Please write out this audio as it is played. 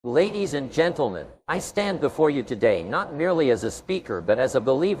Ladies and gentlemen, I stand before you today not merely as a speaker but as a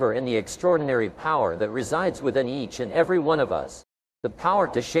believer in the extraordinary power that resides within each and every one of us. The power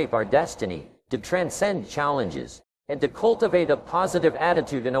to shape our destiny, to transcend challenges, and to cultivate a positive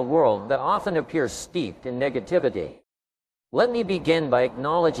attitude in a world that often appears steeped in negativity. Let me begin by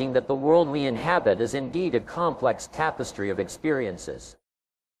acknowledging that the world we inhabit is indeed a complex tapestry of experiences.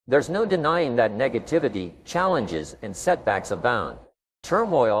 There's no denying that negativity, challenges, and setbacks abound.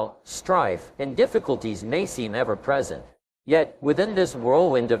 Turmoil, strife, and difficulties may seem ever-present. Yet, within this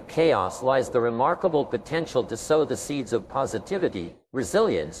whirlwind of chaos lies the remarkable potential to sow the seeds of positivity,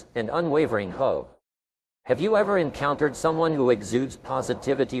 resilience, and unwavering hope. Have you ever encountered someone who exudes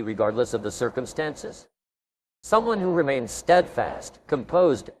positivity regardless of the circumstances? Someone who remains steadfast,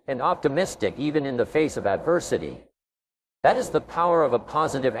 composed, and optimistic even in the face of adversity. That is the power of a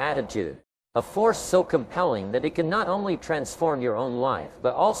positive attitude. A force so compelling that it can not only transform your own life,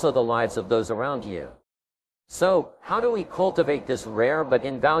 but also the lives of those around you. So, how do we cultivate this rare but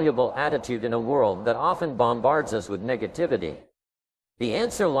invaluable attitude in a world that often bombards us with negativity? The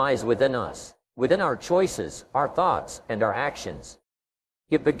answer lies within us, within our choices, our thoughts, and our actions.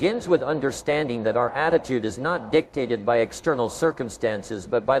 It begins with understanding that our attitude is not dictated by external circumstances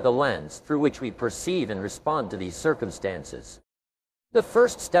but by the lens through which we perceive and respond to these circumstances. The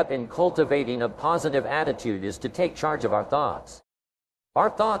first step in cultivating a positive attitude is to take charge of our thoughts. Our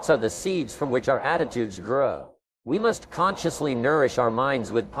thoughts are the seeds from which our attitudes grow. We must consciously nourish our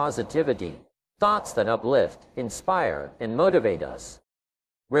minds with positivity, thoughts that uplift, inspire, and motivate us.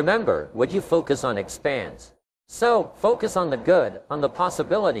 Remember, what you focus on expands. So, focus on the good, on the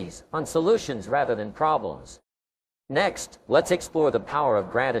possibilities, on solutions rather than problems. Next, let's explore the power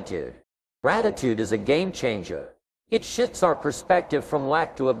of gratitude. Gratitude is a game changer. It shifts our perspective from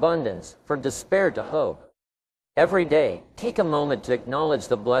lack to abundance, from despair to hope. Every day, take a moment to acknowledge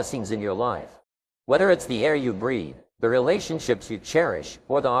the blessings in your life. Whether it's the air you breathe, the relationships you cherish,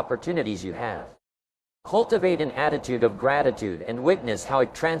 or the opportunities you have. Cultivate an attitude of gratitude and witness how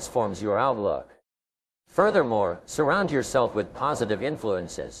it transforms your outlook. Furthermore, surround yourself with positive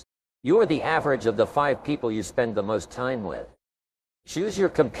influences. You are the average of the 5 people you spend the most time with. Choose your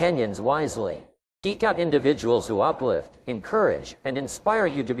companions wisely. Seek out individuals who uplift, encourage, and inspire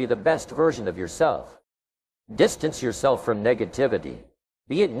you to be the best version of yourself. Distance yourself from negativity,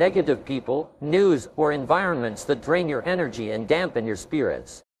 be it negative people, news, or environments that drain your energy and dampen your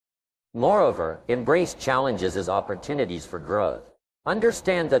spirits. Moreover, embrace challenges as opportunities for growth.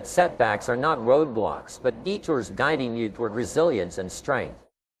 Understand that setbacks are not roadblocks, but detours guiding you toward resilience and strength.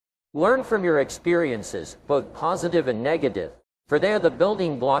 Learn from your experiences, both positive and negative, for they are the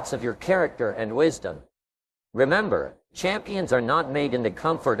building blocks of your character and wisdom. Remember, champions are not made in the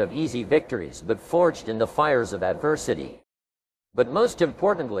comfort of easy victories, but forged in the fires of adversity. But most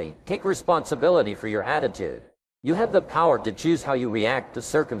importantly, take responsibility for your attitude. You have the power to choose how you react to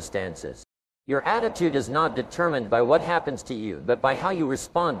circumstances. Your attitude is not determined by what happens to you, but by how you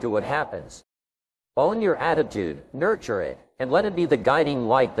respond to what happens. Own your attitude, nurture it, and let it be the guiding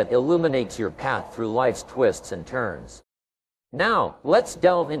light that illuminates your path through life's twists and turns. Now, let's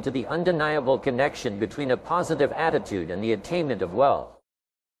delve into the undeniable connection between a positive attitude and the attainment of wealth.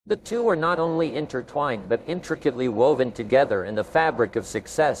 The two are not only intertwined but intricately woven together in the fabric of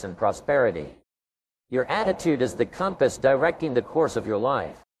success and prosperity. Your attitude is the compass directing the course of your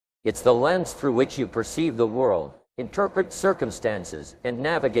life. It's the lens through which you perceive the world, interpret circumstances, and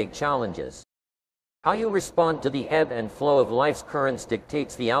navigate challenges. How you respond to the ebb and flow of life's currents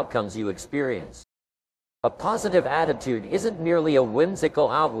dictates the outcomes you experience. A positive attitude isn't merely a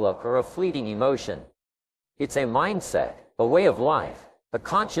whimsical outlook or a fleeting emotion. It's a mindset, a way of life, a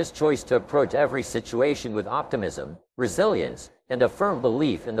conscious choice to approach every situation with optimism, resilience, and a firm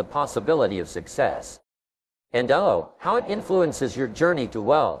belief in the possibility of success. And oh, how it influences your journey to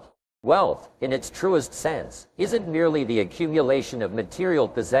wealth. Wealth, in its truest sense, isn't merely the accumulation of material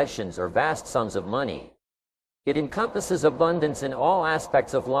possessions or vast sums of money. It encompasses abundance in all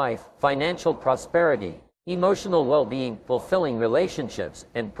aspects of life, financial prosperity, emotional well-being, fulfilling relationships,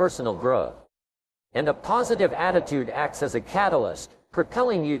 and personal growth. And a positive attitude acts as a catalyst,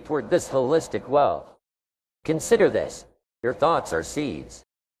 propelling you toward this holistic wealth. Consider this. Your thoughts are seeds.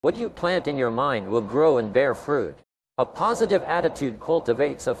 What you plant in your mind will grow and bear fruit. A positive attitude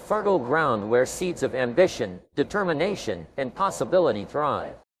cultivates a fertile ground where seeds of ambition, determination, and possibility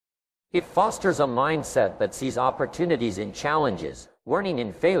thrive. It fosters a mindset that sees opportunities in challenges, learning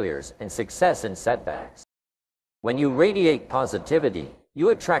in failures, and success in setbacks. When you radiate positivity, you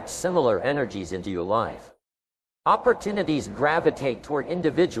attract similar energies into your life. Opportunities gravitate toward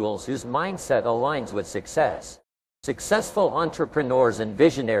individuals whose mindset aligns with success. Successful entrepreneurs and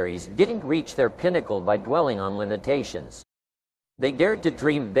visionaries didn't reach their pinnacle by dwelling on limitations. They dared to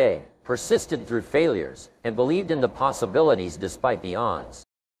dream big, persisted through failures, and believed in the possibilities despite the odds.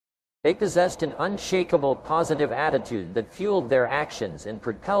 They possessed an unshakable positive attitude that fueled their actions and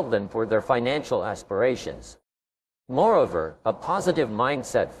propelled them toward their financial aspirations. Moreover, a positive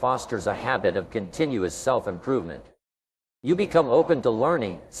mindset fosters a habit of continuous self-improvement. You become open to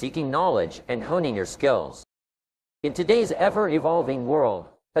learning, seeking knowledge, and honing your skills. In today's ever-evolving world,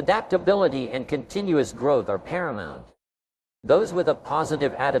 adaptability and continuous growth are paramount. Those with a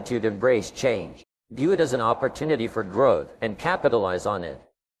positive attitude embrace change, view it as an opportunity for growth, and capitalize on it.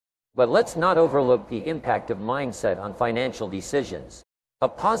 But let's not overlook the impact of mindset on financial decisions. A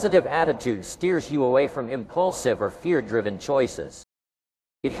positive attitude steers you away from impulsive or fear-driven choices.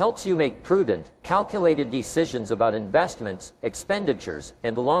 It helps you make prudent, calculated decisions about investments, expenditures,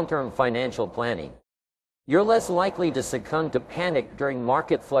 and long-term financial planning. You're less likely to succumb to panic during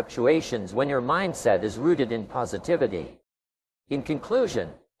market fluctuations when your mindset is rooted in positivity. In conclusion,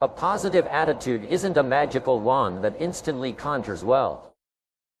 a positive attitude isn't a magical wand that instantly conjures wealth.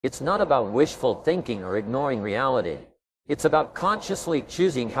 It's not about wishful thinking or ignoring reality. It's about consciously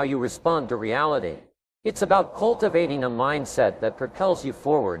choosing how you respond to reality. It's about cultivating a mindset that propels you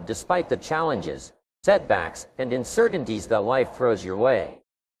forward despite the challenges, setbacks, and uncertainties that life throws your way.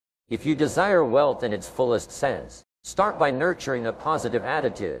 If you desire wealth in its fullest sense, start by nurturing a positive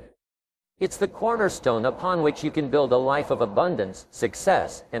attitude. It's the cornerstone upon which you can build a life of abundance,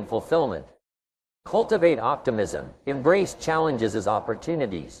 success, and fulfillment. Cultivate optimism, embrace challenges as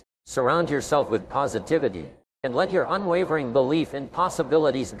opportunities, surround yourself with positivity, and let your unwavering belief in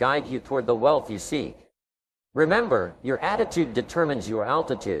possibilities guide you toward the wealth you seek. Remember, your attitude determines your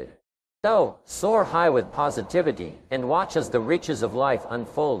altitude. So, soar high with positivity and watch as the riches of life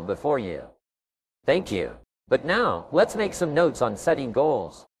unfold before you. Thank you. But now, let's make some notes on setting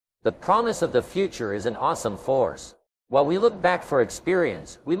goals. The promise of the future is an awesome force. While we look back for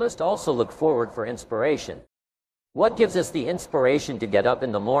experience, we must also look forward for inspiration. What gives us the inspiration to get up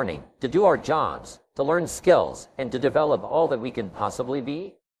in the morning, to do our jobs, to learn skills, and to develop all that we can possibly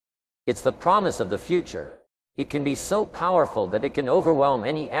be? It's the promise of the future. It can be so powerful that it can overwhelm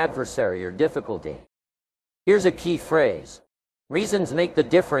any adversary or difficulty. Here's a key phrase. Reasons make the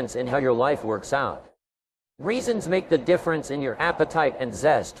difference in how your life works out. Reasons make the difference in your appetite and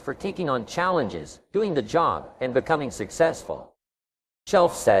zest for taking on challenges, doing the job, and becoming successful.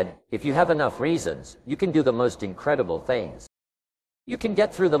 Shelf said, if you have enough reasons, you can do the most incredible things. You can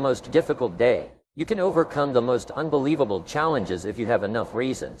get through the most difficult day. You can overcome the most unbelievable challenges if you have enough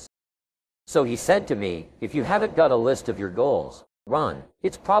reasons. So he said to me, if you haven't got a list of your goals, run.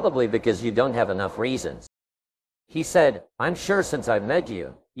 It's probably because you don't have enough reasons. He said, I'm sure since I've met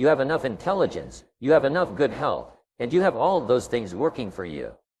you, you have enough intelligence, you have enough good health, and you have all of those things working for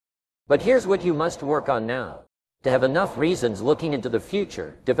you. But here's what you must work on now. To have enough reasons looking into the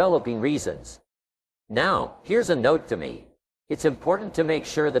future, developing reasons. Now, here's a note to me. It's important to make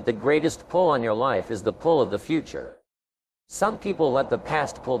sure that the greatest pull on your life is the pull of the future. Some people let the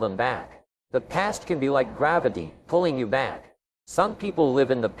past pull them back. The past can be like gravity, pulling you back. Some people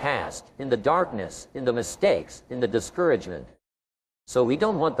live in the past, in the darkness, in the mistakes, in the discouragement. So we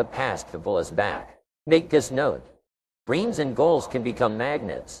don't want the past to pull us back. Make this note. Dreams and goals can become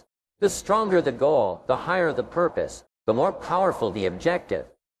magnets. The stronger the goal, the higher the purpose, the more powerful the objective.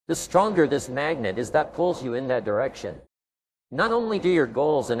 The stronger this magnet is that pulls you in that direction. Not only do your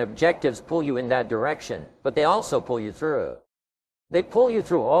goals and objectives pull you in that direction, but they also pull you through. They pull you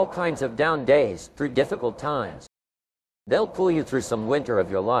through all kinds of down days, through difficult times. They'll pull you through some winter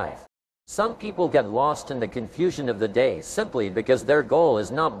of your life. Some people get lost in the confusion of the day simply because their goal is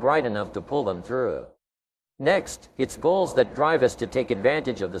not bright enough to pull them through. Next, it's goals that drive us to take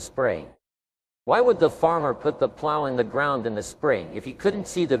advantage of the spring. Why would the farmer put the plow in the ground in the spring if he couldn't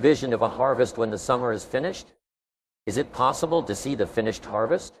see the vision of a harvest when the summer is finished? Is it possible to see the finished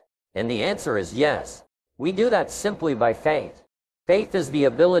harvest? And the answer is yes. We do that simply by faith. Faith is the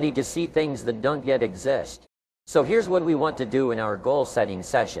ability to see things that don't yet exist. So here's what we want to do in our goal-setting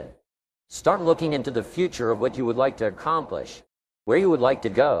session. Start looking into the future of what you would like to accomplish, where you would like to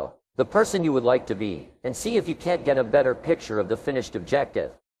go, the person you would like to be, and see if you can't get a better picture of the finished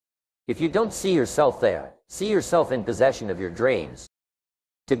objective. If you don't see yourself there, see yourself in possession of your dreams.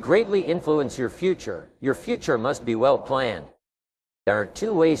 To greatly influence your future must be well planned. There are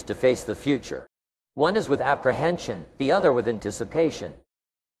two ways to face the future. One is with apprehension, the other with anticipation.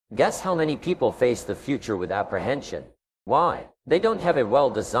 Guess how many people face the future with apprehension? Why? They don't have it well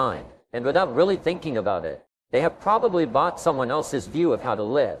designed, and without really thinking about it, they have probably bought someone else's view of how to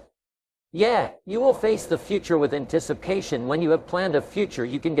live. Yeah, you will face the future with anticipation when you have planned a future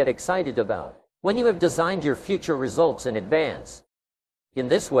you can get excited about, when you have designed your future results in advance. In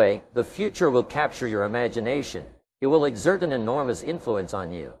this way, the future will capture your imagination. It will exert an enormous influence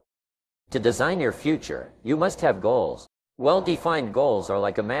on you. To design your future, you must have goals. Well-defined goals are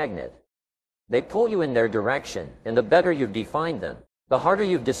like a magnet. They pull you in their direction, and the better you've defined them, the harder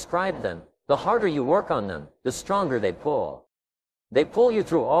you've described them, the harder you work on them, the stronger they pull. They pull you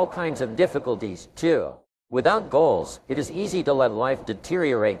through all kinds of difficulties, too. Without goals, it is easy to let life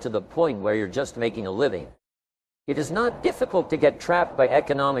deteriorate to the point where you're just making a living. It is not difficult to get trapped by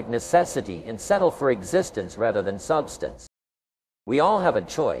economic necessity and settle for existence rather than substance. We all have a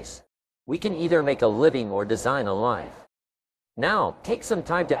choice. We can either make a living or design a life. Now, take some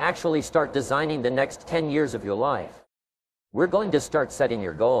time to actually start designing the next 10 years of your life. We're going to start setting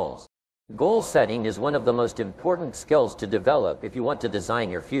your goals. Goal setting is one of the most important skills to develop if you want to design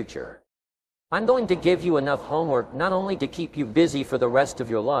your future. I'm going to give you enough homework not only to keep you busy for the rest of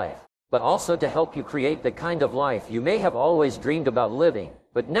your life, but also to help you create the kind of life you may have always dreamed about living,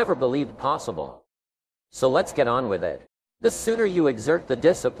 but never believed possible. So let's get on with it. The sooner you exert the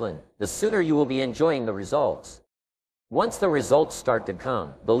discipline, the sooner you will be enjoying the results. Once the results start to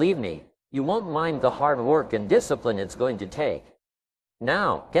come, believe me, you won't mind the hard work and discipline it's going to take.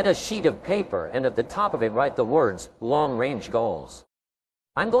 Now, get a sheet of paper and at the top of it write the words, long-range goals.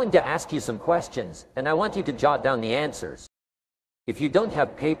 I'm going to ask you some questions, and I want you to jot down the answers. If you don't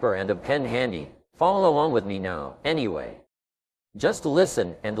have paper and a pen handy, follow along with me now, anyway. Just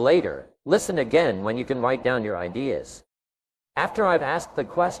listen, and later, listen again when you can write down your ideas. After I've asked the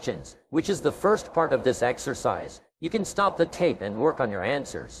questions, which is the first part of this exercise, you can stop the tape and work on your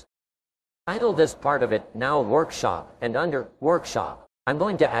answers. Title this part of it, Now Workshop, and under Workshop, I'm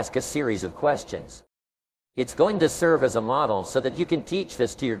going to ask a series of questions. It's going to serve as a model so that you can teach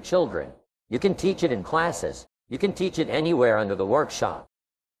this to your children. You can teach it in classes. You can teach it anywhere under the workshop.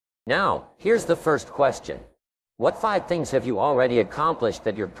 Now, here's the first question. What 5 things have you already accomplished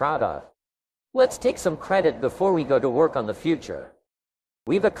that you're proud of? Let's take some credit before we go to work on the future.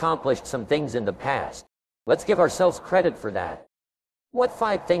 We've accomplished some things in the past. Let's give ourselves credit for that. What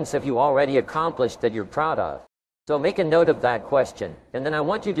 5 things have you already accomplished that you're proud of? So make a note of that question, and then I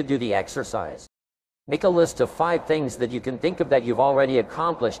want you to do the exercise. Make a list of 5 things that you can think of that you've already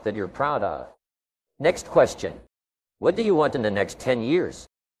accomplished that you're proud of. Next question. What do you want in the next 10 years?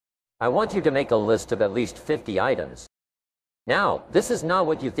 I want you to make a list of at least 50 items. Now, this is not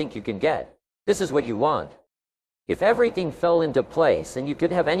what you think you can get. This is what you want. If everything fell into place and you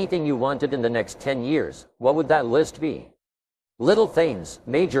could have anything you wanted in the next 10 years, what would that list be? Little things,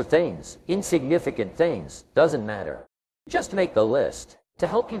 major things, insignificant things, doesn't matter. Just make the list. To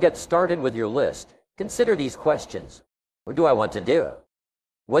help you get started with your list, consider these questions. What do I want to do?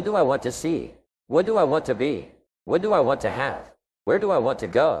 What do I want to see? What do I want to be? What do I want to have? Where do I want to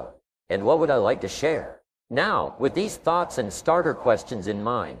go? And what would I like to share? Now, with these thoughts and starter questions in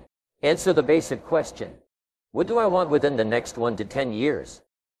mind, answer the basic question. What do I want within the next 1 to 10 years?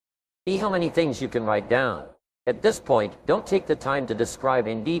 See how many things you can write down. At this point, don't take the time to describe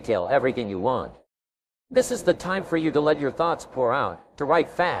in detail everything you want. This is the time for you to let your thoughts pour out, to write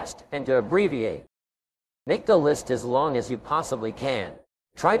fast, and to abbreviate. Make the list as long as you possibly can.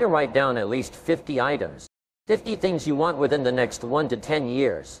 Try to write down at least 50 items, 50 things you want within the next 1 to 10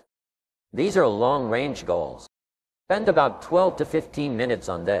 years. These are long-range goals. Spend about 12 to 15 minutes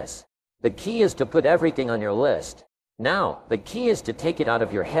on this. The key is to put everything on your list. Now, the key is to take it out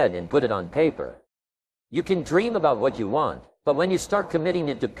of your head and put it on paper. You can dream about what you want, but when you start committing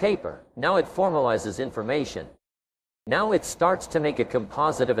it to paper, now it formalizes information. Now it starts to make a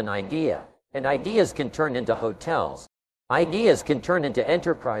composite of an idea, and ideas can turn into hotels. Ideas can turn into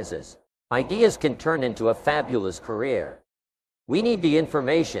enterprises. Ideas can turn into a fabulous career. We need the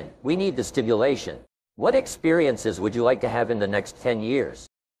information. We need the stimulation. What experiences would you like to have in the next 10 years?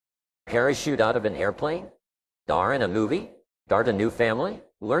 Parachute out of an airplane? Star in a movie? Start a new family?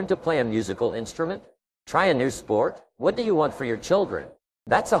 Learn to play a musical instrument? Try a new sport? What do you want for your children?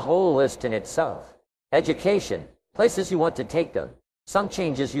 That's a whole list in itself. Education, places you want to take them, some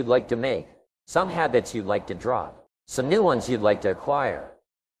changes you'd like to make, some habits you'd like to drop, some new ones you'd like to acquire.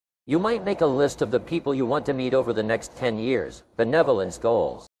 You might make a list of the people you want to meet over the next 10 years, benevolence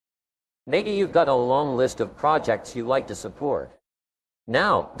goals. Maybe you've got a long list of projects you'd like to support.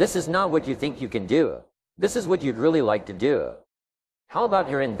 Now, this is not what you think you can do. This is what you'd really like to do. How about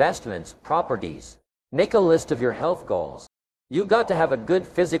your investments, properties? Make a list of your health goals. You've got to have a good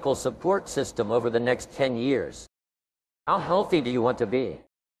physical support system over the next 10 years. How healthy do you want to be?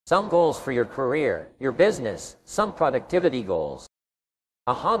 Some goals for your career, your business, some productivity goals.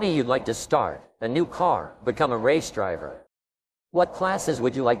 A hobby you'd like to start, a new car, become a race driver. What classes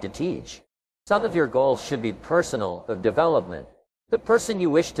would you like to teach? Some of your goals should be personal, of development. The person you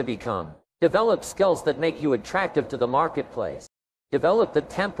wish to become. Develop skills that make you attractive to the marketplace. Develop the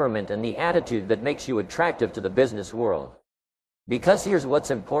temperament and the attitude that makes you attractive to the business world. Because here's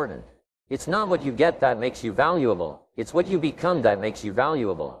what's important. It's not what you get that makes you valuable. It's what you become that makes you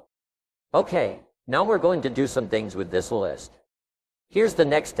valuable. Okay, now we're going to do some things with this list. Here's the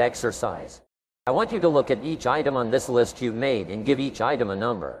next exercise. I want you to look at each item on this list you've made and give each item a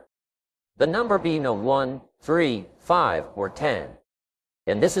number. The number being a 1, 3, 5, or 10.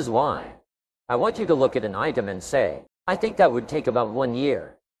 And this is why. I want you to look at an item and say, I think that would take about 1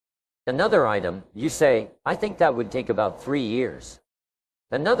 year. Another item, you say, I think that would take about 3 years.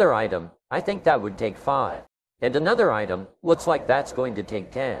 Another item, I think that would take 5. And another item, looks like that's going to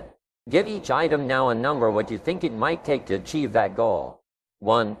take 10. Give each item now a number what you think it might take to achieve that goal.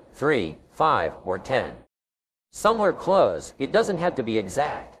 1, 3, 5, or 10. Somewhere close, it doesn't have to be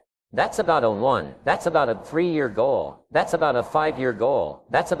exact. That's about a 1, that's about a 3-year goal, that's about a 5-year goal,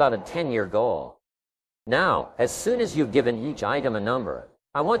 that's about a 10-year goal. Now, as soon as you've given each item a number,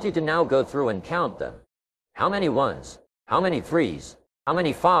 I want you to now go through and count them. How many 1s? How many 3s? How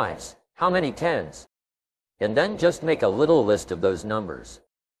many 5s? How many 10s? And then just make a little list of those numbers.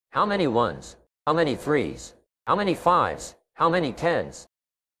 How many 1s? How many 3s? How many 5s? How many 10s?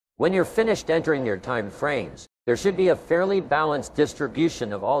 When you're finished entering your time frames, there should be a fairly balanced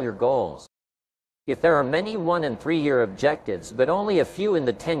distribution of all your goals. If there are many 1 and 3-year objectives but only a few in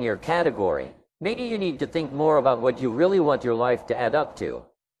the 10-year category, maybe you need to think more about what you really want your life to add up to,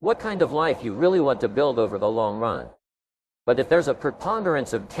 what kind of life you really want to build over the long run. But if there's a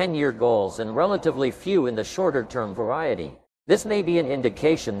preponderance of 10-year goals and relatively few in the shorter-term variety, this may be an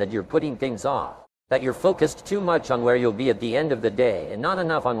indication that you're putting things off, that you're focused too much on where you'll be at the end of the day and not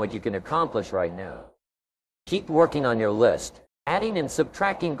enough on what you can accomplish right now. Keep working on your list, adding and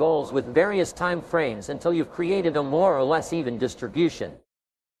subtracting goals with various time frames until you've created a more or less even distribution.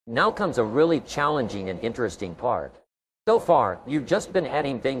 Now comes a really challenging and interesting part. So far, you've just been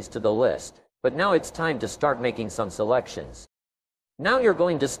adding things to the list, but now it's time to start making some selections. Now you're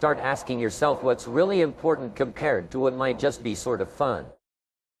going to start asking yourself what's really important compared to what might just be sort of fun.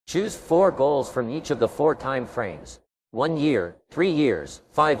 Choose 4 goals from each of the 4 time frames: 1 year, 3 years,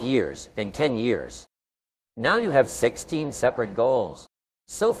 5 years, and 10 years. Now you have 16 separate goals.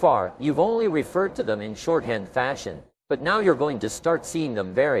 So far, you've only referred to them in shorthand fashion, but now you're going to start seeing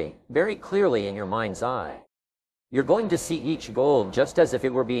them very, very clearly in your mind's eye. You're going to see each goal just as if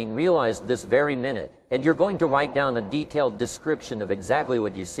it were being realized this very minute, and you're going to write down a detailed description of exactly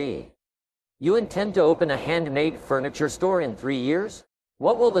what you see. You intend to open a handmade furniture store in 3 years?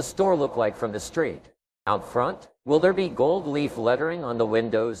 What will the store look like from the street? Out front? Will there be gold leaf lettering on the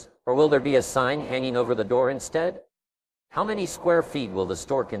windows, or will there be a sign hanging over the door instead? How many square feet will the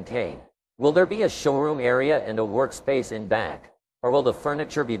store contain? Will there be a showroom area and a workspace in back, or will the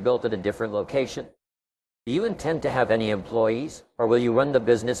furniture be built at a different location? Do you intend to have any employees, or will you run the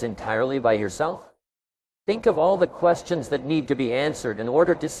business entirely by yourself? Think of all the questions that need to be answered in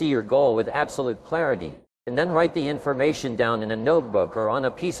order to see your goal with absolute clarity, and then write the information down in a notebook or on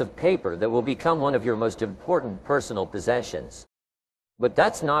a piece of paper that will become one of your most important personal possessions. But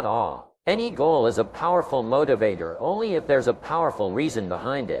that's not all. Any goal is a powerful motivator only if there's a powerful reason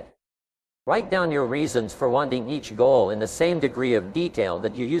behind it. Write down your reasons for wanting each goal in the same degree of detail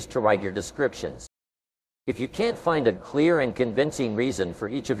that you used to write your descriptions. If you can't find a clear and convincing reason for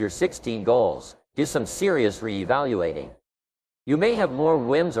each of your 16 goals, do some serious re-evaluating. You may have more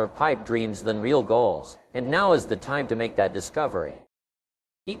whims or pipe dreams than real goals, and now is the time to make that discovery.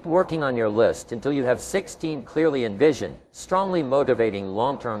 Keep working on your list until you have 16 clearly envisioned, strongly motivating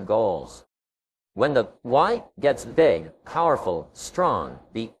long-term goals. When the why gets big, powerful, strong,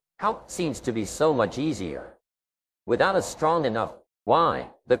 the how seems to be so much easier. Without a strong enough why,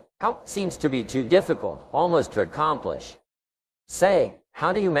 the how seems to be too difficult, almost to accomplish. Say,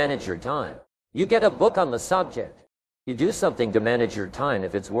 how do you manage your time? You get a book on the subject. You do something to manage your time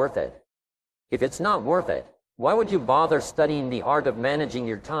if it's worth it. If it's not worth it, why would you bother studying the art of managing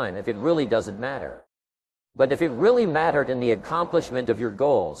your time if it really doesn't matter? But if it really mattered in the accomplishment of your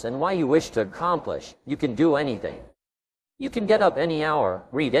goals and why you wish to accomplish, you can do anything. You can get up any hour,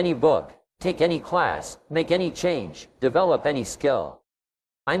 read any book, take any class, make any change, develop any skill.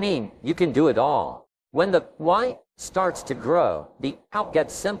 I mean, you can do it all. When the why starts to grow, the how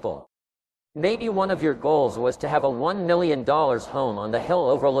gets simple. Maybe one of your goals was to have a $1 million home on the hill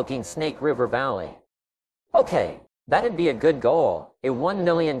overlooking Snake River Valley. Okay, that'd be a good goal, a $1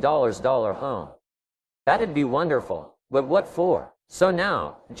 million home. That'd be wonderful, but what for? So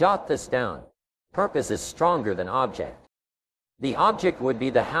now, jot this down. Purpose is stronger than object. The object would be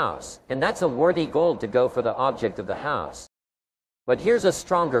the house, and that's a worthy goal to go for the object of the house. But here's a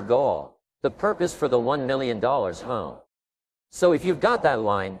stronger goal, the purpose for the $1 million home. So if you've got that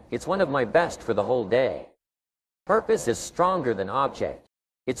line, it's one of my best for the whole day. Purpose is stronger than object.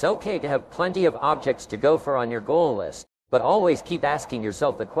 It's okay to have plenty of objects to go for on your goal list, but always keep asking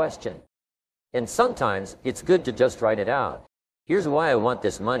yourself the question. And sometimes, it's good to just write it out. Here's why I want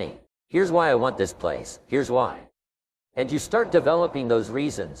this money. Here's why I want this place. Here's why. And you start developing those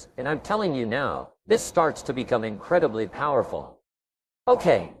reasons, and I'm telling you now, this starts to become incredibly powerful.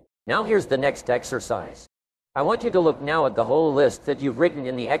 Okay, now here's the next exercise. I want you to look now at the whole list that you've written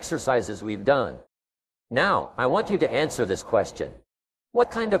in the exercises we've done. Now, I want you to answer this question.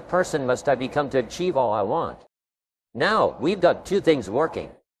 What kind of person must I become to achieve all I want? Now, we've got two things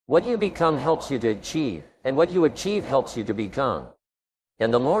working. What you become helps you to achieve, and what you achieve helps you to become.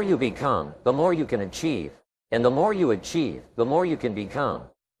 And the more you become, the more you can achieve. And the more you achieve, the more you can become.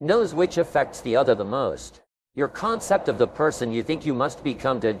 Knows which affects the other the most. Your concept of the person you think you must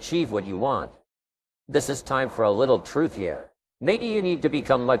become to achieve what you want. This is time for a little truth here. Maybe you need to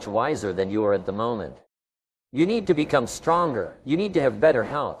become much wiser than you are at the moment. You need to become stronger. You need to have better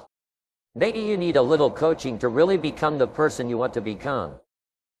health. Maybe you need a little coaching to really become the person you want to become.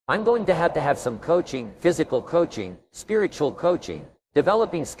 I'm going to have some coaching, physical coaching, spiritual coaching,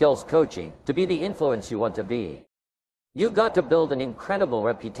 developing skills coaching, to be the influence you want to be. You've got to build an incredible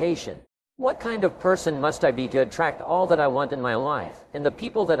reputation. What kind of person must I be to attract all that I want in my life, and the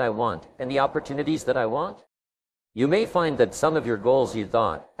people that I want, and the opportunities that I want? You may find that some of your goals you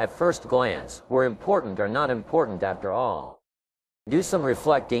thought, at first glance, were important are not important after all. Do some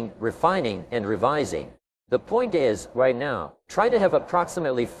reflecting, refining, and revising. The point is, right now, try to have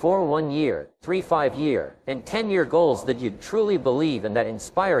approximately 4 1-year, 3 5-year, and 10-year goals that you truly believe and that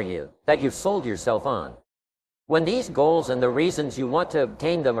inspire you, that you've sold yourself on. When these goals and the reasons you want to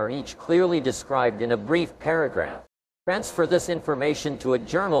obtain them are each clearly described in a brief paragraph, transfer this information to a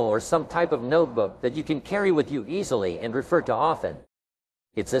journal or some type of notebook that you can carry with you easily and refer to often.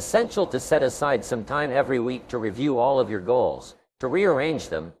 It's essential to set aside some time every week to review all of your goals, to rearrange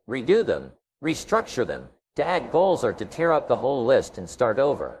them, redo them, restructure them, to add goals or to tear up the whole list and start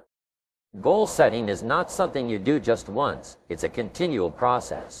over. Goal setting is not something you do just once, it's a continual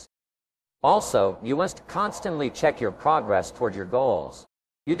process. Also, you must constantly check your progress toward your goals.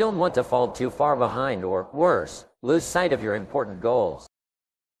 You don't want to fall too far behind or, worse, lose sight of your important goals.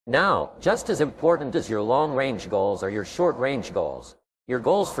 Now, just as important as your long-range goals are your short-range goals. Your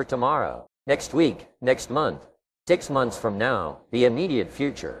goals for tomorrow, next week, next month, 6 months from now, the immediate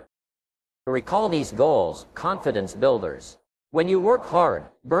future. Recall these goals, confidence builders. When you work hard,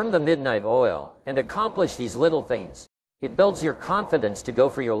 burn the midnight oil, and accomplish these little things, it builds your confidence to go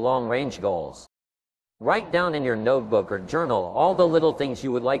for your long-range goals. Write down in your notebook or journal all the little things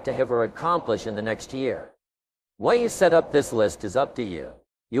you would like to have or accomplish in the next year. Why you set up this list is up to you.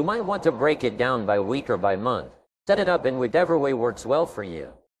 You might want to break it down by week or by month. Set it up in whichever way works well for you.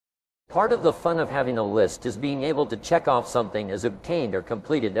 Part of the fun of having a list is being able to check off something as obtained or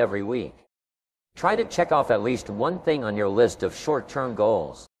completed every week. Try to check off at least one thing on your list of short-term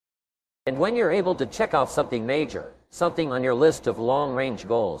goals. And when you're able to check off something major, something on your list of long-range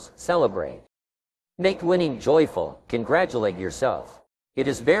goals, celebrate. Make winning joyful. Congratulate yourself. It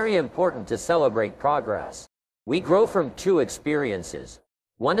is very important to celebrate progress. We grow from two experiences.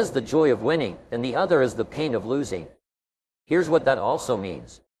 One is the joy of winning, and the other is the pain of losing. Here's what that also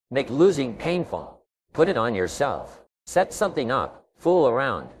means. Make losing painful. Put it on yourself. Set something up, fool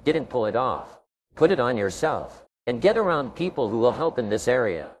around, didn't pull it off. Put it on yourself. And get around people who will help in this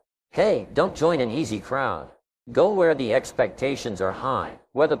area. Hey, don't join an easy crowd. Go where the expectations are high,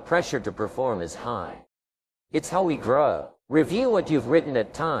 where the pressure to perform is high. It's how we grow. Review what you've written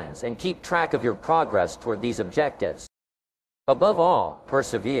at times and keep track of your progress toward these objectives. Above all,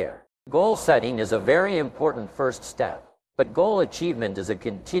 persevere. Goal setting is a very important first step, but goal achievement is a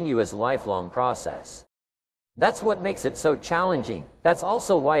continuous lifelong process. That's what makes it so challenging. That's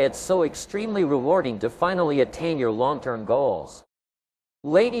also why it's so extremely rewarding to finally attain your long-term goals.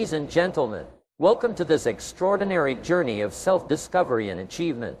 Ladies and gentlemen, welcome to this extraordinary journey of self-discovery and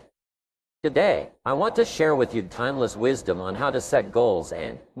achievement. Today, I want to share with you timeless wisdom on how to set goals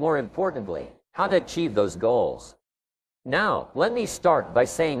and, more importantly, how to achieve those goals. Now, let me start by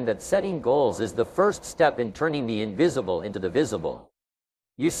saying that setting goals is the first step in turning the invisible into the visible.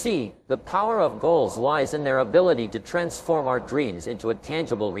 You see, the power of goals lies in their ability to transform our dreams into a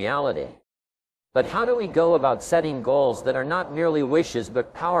tangible reality. But how do we go about setting goals that are not merely wishes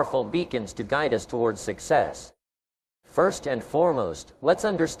but powerful beacons to guide us towards success? First and foremost, let's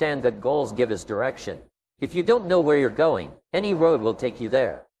understand that goals give us direction. If you don't know where you're going, any road will take you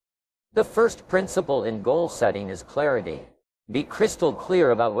there. The first principle in goal setting is clarity. Be crystal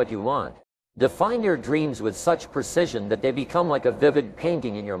clear about what you want. Define your dreams with such precision that they become like a vivid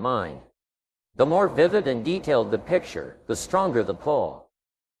painting in your mind. The more vivid and detailed the picture, the stronger the pull.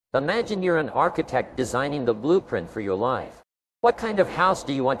 Imagine you're an architect designing the blueprint for your life. What kind of house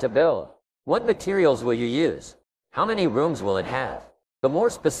do you want to build? What materials will you use? How many rooms will it have? The more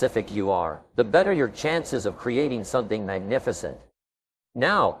specific you are, the better your chances of creating something magnificent.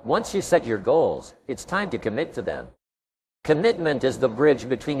 Now, once you set your goals, it's time to commit to them. Commitment is the bridge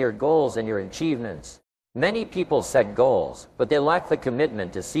between your goals and your achievements. Many people set goals, but they lack the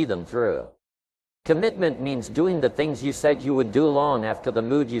commitment to see them through. Commitment means doing the things you said you would do long after the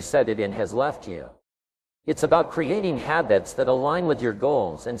mood you set it in has left you. It's about creating habits that align with your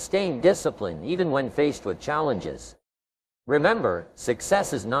goals and staying disciplined even when faced with challenges. Remember,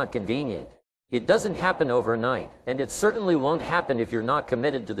 success is not convenient. It doesn't happen overnight, and it certainly won't happen if you're not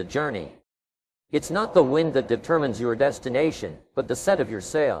committed to the journey. It's not the wind that determines your destination, but the set of your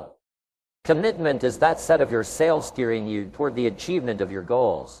sail. Commitment is that set of your sail steering you toward the achievement of your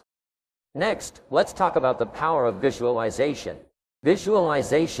goals. Next, let's talk about the power of visualization.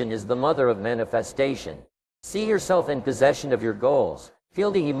 Visualization is the mother of manifestation. See yourself in possession of your goals. Feel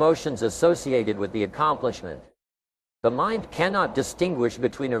the emotions associated with the accomplishment. The mind cannot distinguish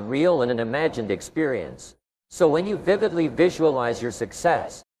between a real and an imagined experience. So when you vividly visualize your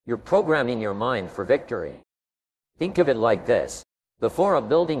success, you're programming your mind for victory. Think of it like this. Before a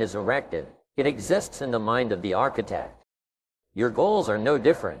building is erected, it exists in the mind of the architect. Your goals are no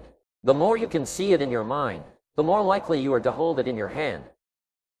different. The more you can see it in your mind, the more likely you are to hold it in your hand.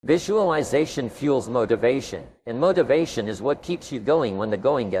 Visualization fuels motivation, and motivation is what keeps you going when the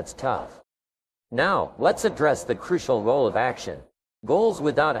going gets tough. Now, let's address the crucial role of action. Goals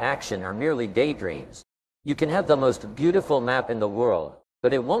without action are merely daydreams. You can have the most beautiful map in the world,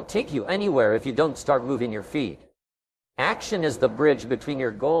 but it won't take you anywhere if you don't start moving your feet. Action is the bridge between your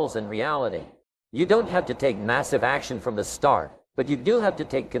goals and reality. You don't have to take massive action from the start, but you do have to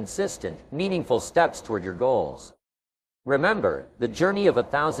take consistent, meaningful steps toward your goals. Remember, the journey of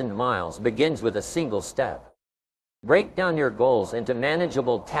 1,000 miles begins with a single step. Break down your goals into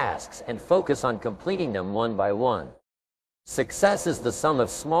manageable tasks and focus on completing them one by one. Success is the sum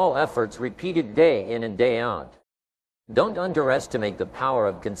of small efforts repeated day in and day out. Don't underestimate the power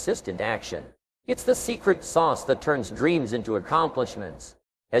of consistent action. It's the secret sauce that turns dreams into accomplishments.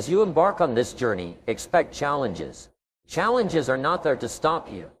 As you embark on this journey, expect challenges. Challenges are not there to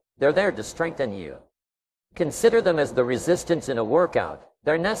stop you. They're there to strengthen you. Consider them as the resistance in a workout.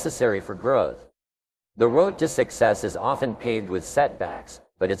 They're necessary for growth. The road to success is often paved with setbacks,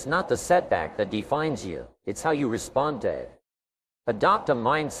 but it's not the setback that defines you. It's how you respond to it. Adopt a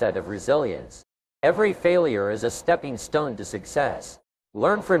mindset of resilience. Every failure is a stepping stone to success.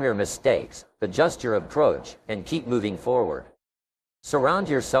 Learn from your mistakes, adjust your approach, and keep moving forward. Surround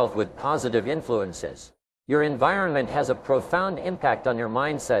yourself with positive influences. Your environment has a profound impact on your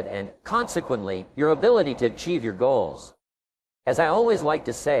mindset and, consequently, your ability to achieve your goals. As I always like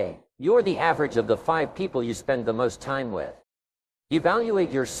to say, you're the average of the 5 people you spend the most time with.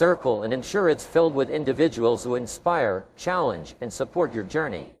 Evaluate your circle and ensure it's filled with individuals who inspire, challenge, and support your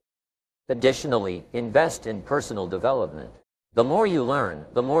journey. Additionally, invest in personal development. The more you learn,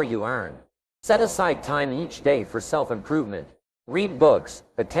 the more you earn. Set aside time each day for self-improvement. Read books,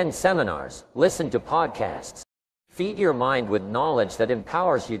 attend seminars, listen to podcasts. Feed your mind with knowledge that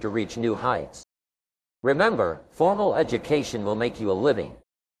empowers you to reach new heights. Remember, formal education will make you a living.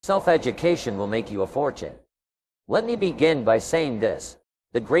 Self-education will make you a fortune. Let me begin by saying this.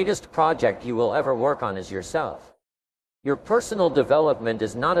 The greatest project you will ever work on is yourself. Your personal development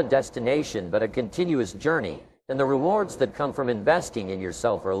is not a destination but a continuous journey, and the rewards that come from investing in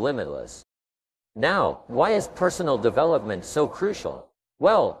yourself are limitless. Now, why is personal development so crucial?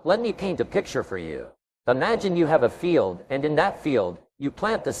 Well, let me paint a picture for you. Imagine you have a field, and in that field, you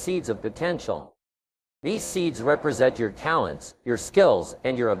plant the seeds of potential. These seeds represent your talents, your skills,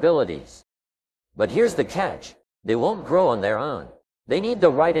 and your abilities. But here's the catch. They won't grow on their own. They need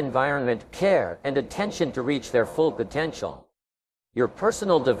the right environment, care, and attention to reach their full potential. Your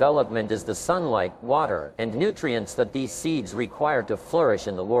personal development is the sunlight, water, and nutrients that these seeds require to flourish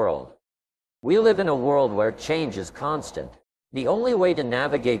in the world. We live in a world where change is constant. The only way to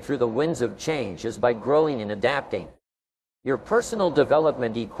navigate through the winds of change is by growing and adapting. Your personal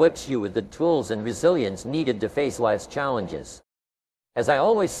development equips you with the tools and resilience needed to face life's challenges. As I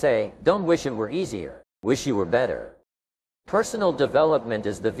always say, don't wish it were easier. Wish you were better. Personal development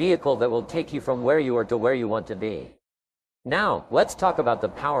is the vehicle that will take you from where you are to where you want to be. Now, let's talk about the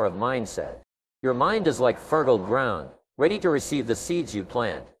power of mindset. Your mind is like fertile ground, ready to receive the seeds you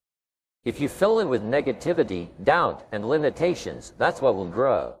plant. If you fill it with negativity, doubt, and limitations, that's what will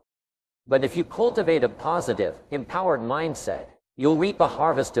grow. But if you cultivate a positive, empowered mindset, you'll reap a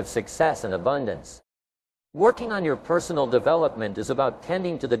harvest of success and abundance. Working on your personal development is about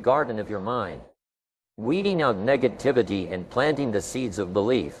tending to the garden of your mind, weeding out negativity and planting the seeds of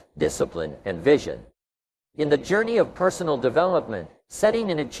belief, discipline, and vision. In the journey of personal development, setting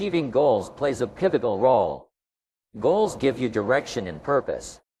and achieving goals plays a pivotal role. Goals give you direction and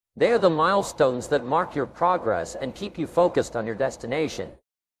purpose. They are the milestones that mark your progress and keep you focused on your destination.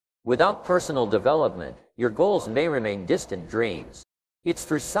 Without personal development, your goals may remain distant dreams. It's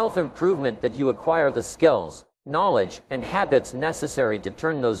through self-improvement that you acquire the skills, knowledge, and habits necessary to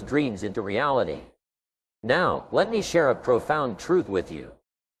turn those dreams into reality. Now, let me share a profound truth with you.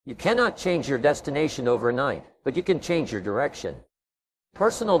 You cannot change your destination overnight, but you can change your direction.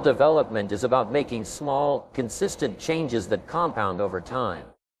 Personal development is about making small, consistent changes that compound over time.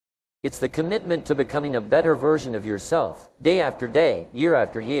 It's the commitment to becoming a better version of yourself, day after day, year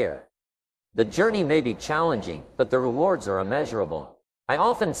after year. The journey may be challenging, but the rewards are immeasurable. I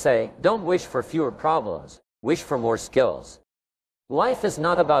often say, don't wish for fewer problems, wish for more skills. Life is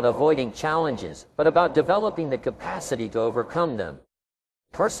not about avoiding challenges, but about developing the capacity to overcome them.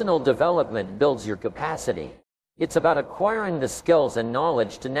 Personal development builds your capacity. It's about acquiring the skills and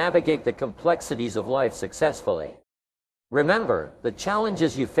knowledge to navigate the complexities of life successfully. Remember, the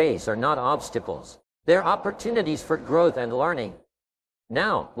challenges you face are not obstacles. They're opportunities for growth and learning.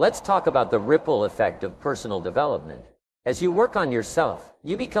 Now, let's talk about the ripple effect of personal development. As you work on yourself,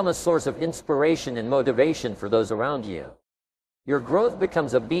 you become a source of inspiration and motivation for those around you. Your growth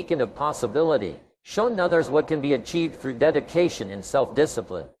becomes a beacon of possibility, showing others what can be achieved through dedication and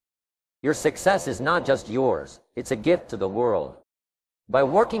self-discipline. Your success is not just yours, it's a gift to the world. By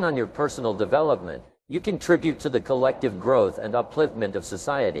working on your personal development, you contribute to the collective growth and upliftment of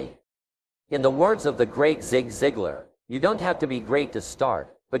society. In the words of the great Zig Ziglar, you don't have to be great to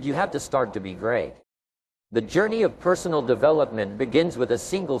start, but you have to start to be great. The journey of personal development begins with a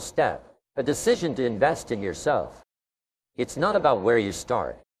single step, a decision to invest in yourself. It's not about where you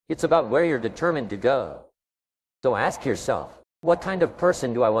start, it's about where you're determined to go. So ask yourself, what kind of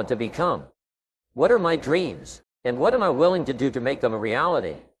person do I want to become? What are my dreams? And what am I willing to do to make them a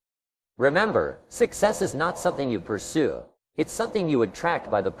reality? Remember, success is not something you pursue. It's something you attract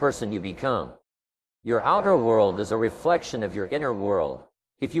by the person you become. Your outer world is a reflection of your inner world.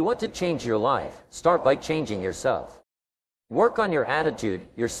 If you want to change your life, start by changing yourself. Work on your attitude,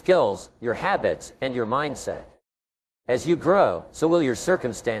 your skills, your habits, and your mindset. As you grow, so will your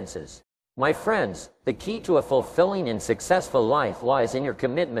circumstances. My friends, the key to a fulfilling and successful life lies in your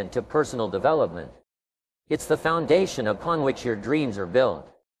commitment to personal development. It's the foundation upon which your dreams are built.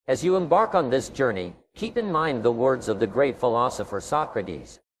 As you embark on this journey, keep in mind the words of the great philosopher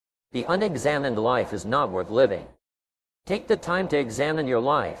Socrates. The unexamined life is not worth living. Take the time to examine your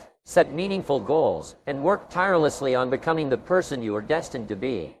life, set meaningful goals, and work tirelessly on becoming the person you are destined to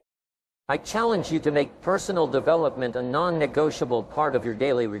be. I challenge you to make personal development a non-negotiable part of your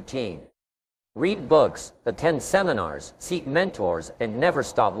daily routine. Read books, attend seminars, seek mentors, and never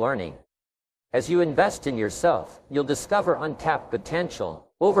stop learning. As you invest in yourself, you'll discover untapped potential,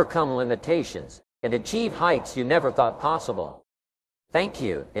 overcome limitations, and achieve heights you never thought possible. Thank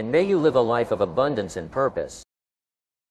you, and may you live a life of abundance and purpose.